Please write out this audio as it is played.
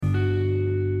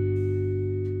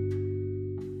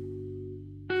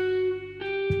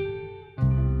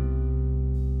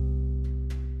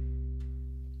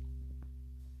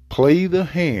Play the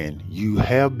hand you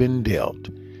have been dealt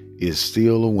is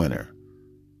still a winner.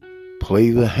 Play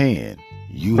the hand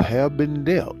you have been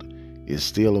dealt is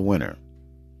still a winner.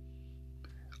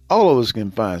 All of us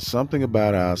can find something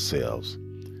about ourselves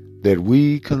that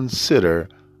we consider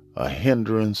a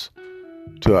hindrance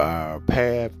to our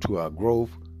path, to our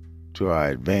growth, to our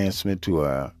advancement, to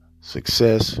our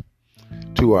success,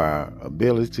 to our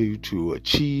ability to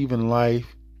achieve in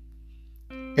life.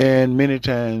 And many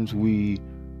times we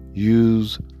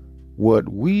use what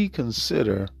we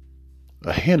consider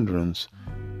a hindrance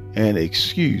and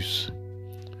excuse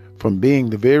from being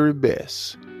the very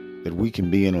best that we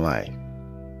can be in life.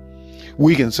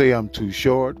 We can say I'm too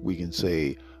short. We can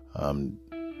say I'm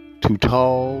too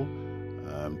tall.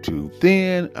 I'm too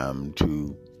thin. I'm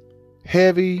too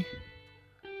heavy.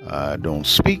 I don't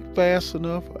speak fast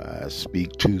enough. I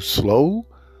speak too slow.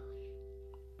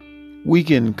 We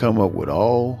can come up with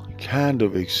all kind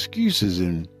of excuses,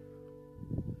 and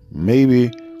maybe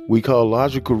we call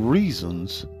logical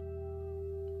reasons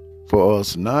for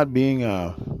us not being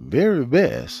our very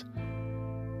best.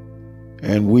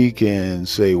 And we can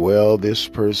say, well, this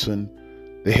person,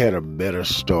 they had a better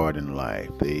start in life.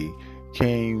 They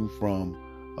came from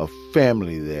a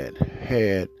family that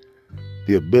had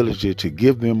the ability to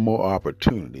give them more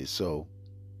opportunities. So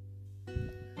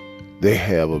they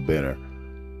have a better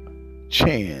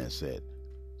chance at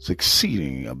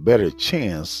succeeding, a better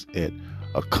chance at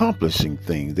accomplishing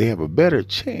things. They have a better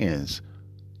chance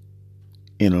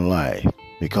in life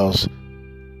because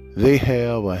they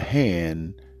have a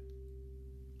hand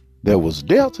that was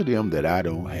dealt to them that I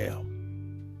don't have.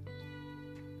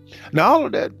 Now, all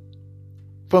of that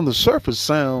from the surface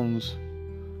sounds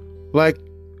like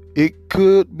it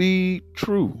could be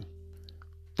true.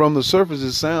 From the surface,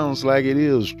 it sounds like it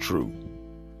is true.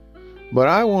 But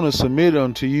I want to submit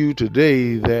unto you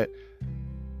today that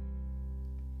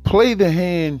play the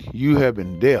hand you have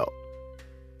been dealt.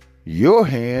 Your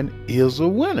hand is a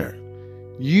winner.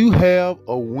 You have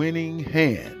a winning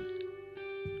hand.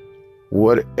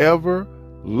 Whatever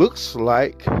looks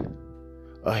like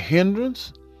a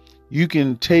hindrance, you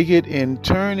can take it and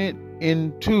turn it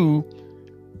into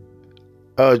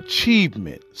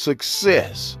achievement,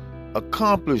 success,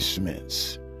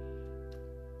 accomplishments.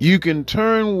 You can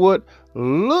turn what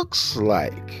looks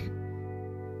like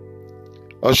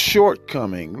a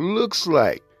shortcoming, looks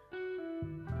like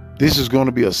this is going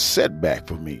to be a setback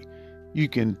for me. You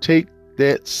can take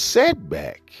that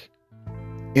setback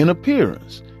in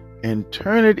appearance and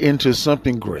turn it into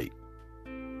something great.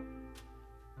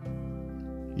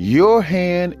 Your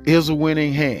hand is a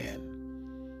winning hand.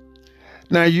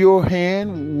 Now, your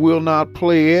hand will not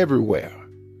play everywhere.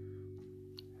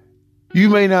 You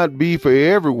may not be for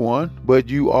everyone, but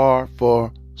you are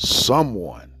for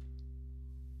someone.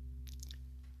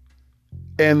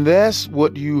 And that's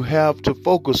what you have to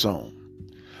focus on.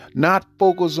 Not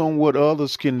focus on what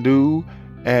others can do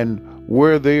and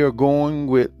where they are going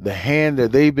with the hand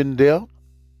that they've been dealt.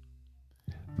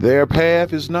 Their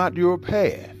path is not your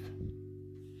path.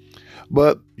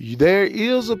 But there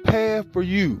is a path for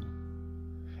you.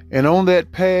 And on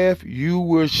that path, you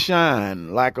will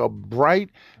shine like a bright,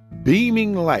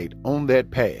 beaming light on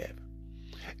that path.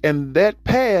 And that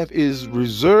path is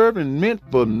reserved and meant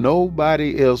for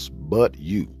nobody else but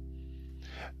you.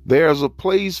 There's a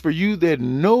place for you that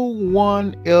no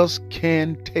one else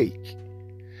can take.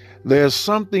 There's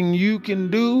something you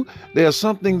can do. There's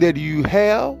something that you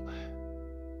have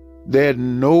that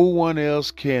no one else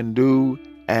can do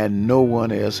and no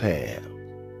one else have.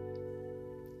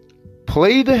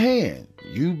 Play the hand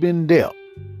you've been dealt.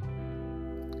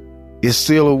 It's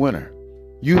still a winner.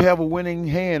 You have a winning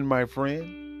hand, my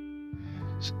friend.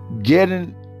 Get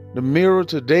in the mirror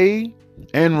today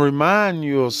and remind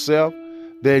yourself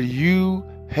that you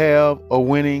have a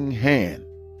winning hand.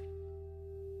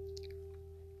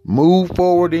 Move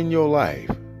forward in your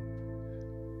life.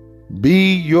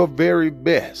 Be your very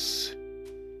best.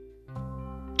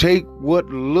 Take what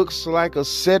looks like a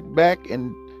setback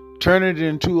and turn it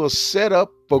into a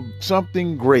setup for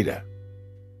something greater.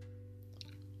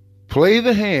 Play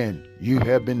the hand you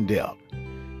have been dealt.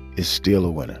 It's still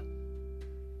a winner.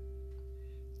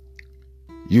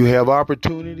 You have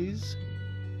opportunities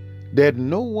that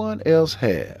no one else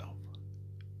has.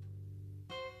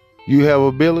 You have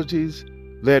abilities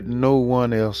that no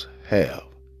one else have.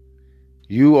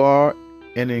 You are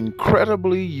an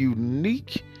incredibly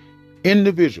unique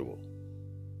individual.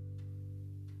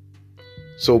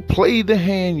 So play the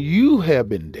hand you have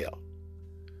been dealt.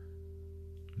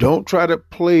 Don't try to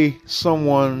play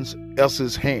someone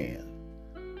else's hand.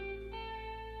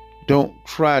 Don't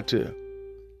try to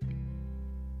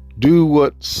do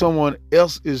what someone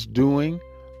else is doing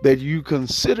that you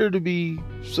consider to be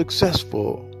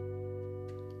successful.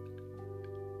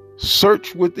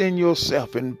 Search within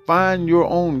yourself and find your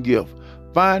own gift,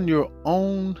 find your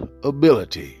own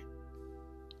ability,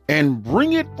 and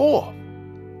bring it forth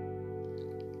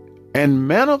and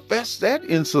manifest that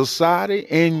in society,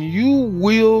 and you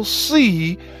will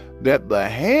see that the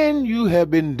hand you have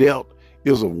been dealt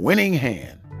is a winning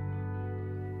hand.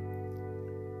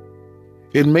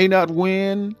 It may not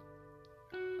win.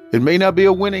 It may not be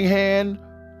a winning hand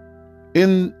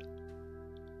in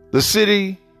the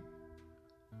city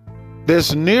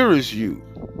that's nearest you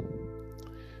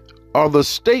or the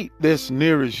state that's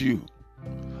nearest you.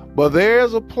 But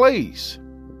there's a place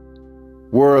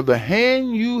where the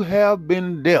hand you have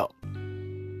been dealt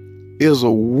is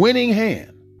a winning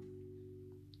hand.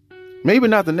 Maybe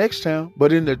not the next town,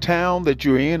 but in the town that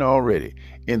you're in already,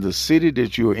 in the city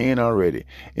that you're in already,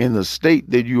 in the state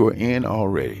that you are in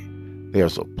already,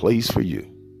 there's a place for you.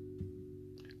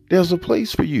 There's a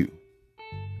place for you.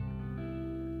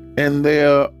 And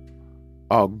there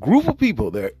are a group of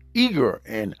people that are eager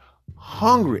and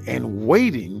hungry and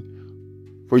waiting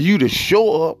for you to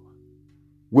show up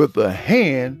with the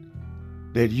hand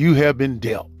that you have been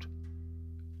dealt.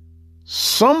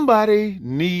 Somebody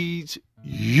needs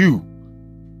you.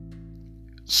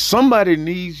 Somebody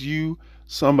needs you.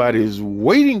 Somebody is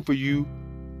waiting for you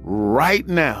right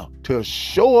now to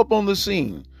show up on the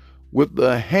scene with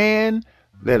the hand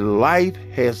that life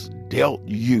has dealt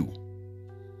you.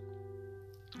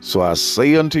 So I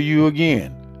say unto you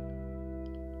again,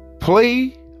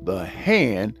 play the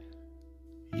hand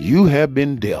you have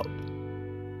been dealt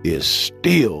is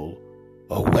still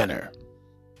a winner.